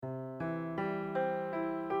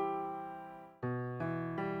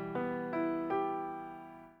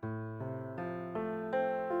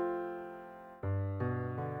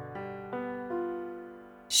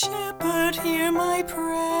Shepherd, hear my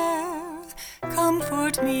prayer,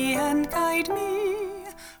 comfort me and guide me.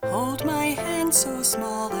 Hold my hand so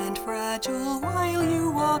small and fragile while you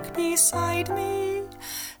walk beside me.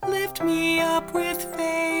 Lift me up with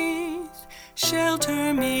faith,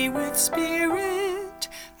 shelter me with spirit.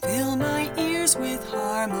 Fill my ears with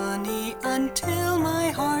harmony until my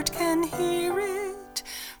heart can hear it.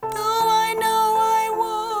 Though I know I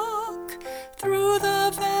walk through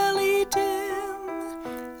the valley dim,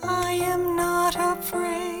 I am not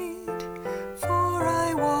afraid, for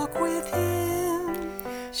I walk with Him.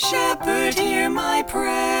 Shepherd, hear my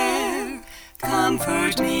prayer,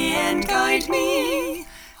 comfort me and guide me.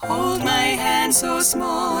 Hold my hand so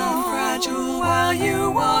small and fragile while you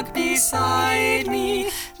walk beside me.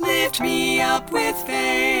 Lift me up with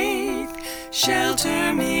faith,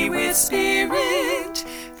 shelter me with spirit.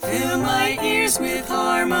 Fill my ears with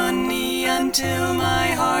harmony until my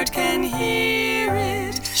heart can hear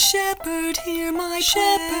it. Shepherd, hear my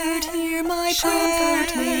shepherd, hear my prayer.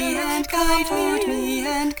 Comfort me and guide me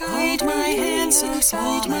and guide. Hold my hand so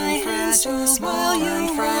small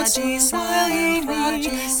and fragile while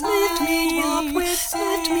you lift me up with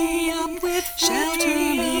shelter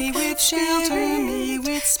me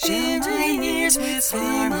with spirit.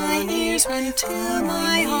 Fill my ears until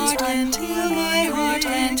my heart can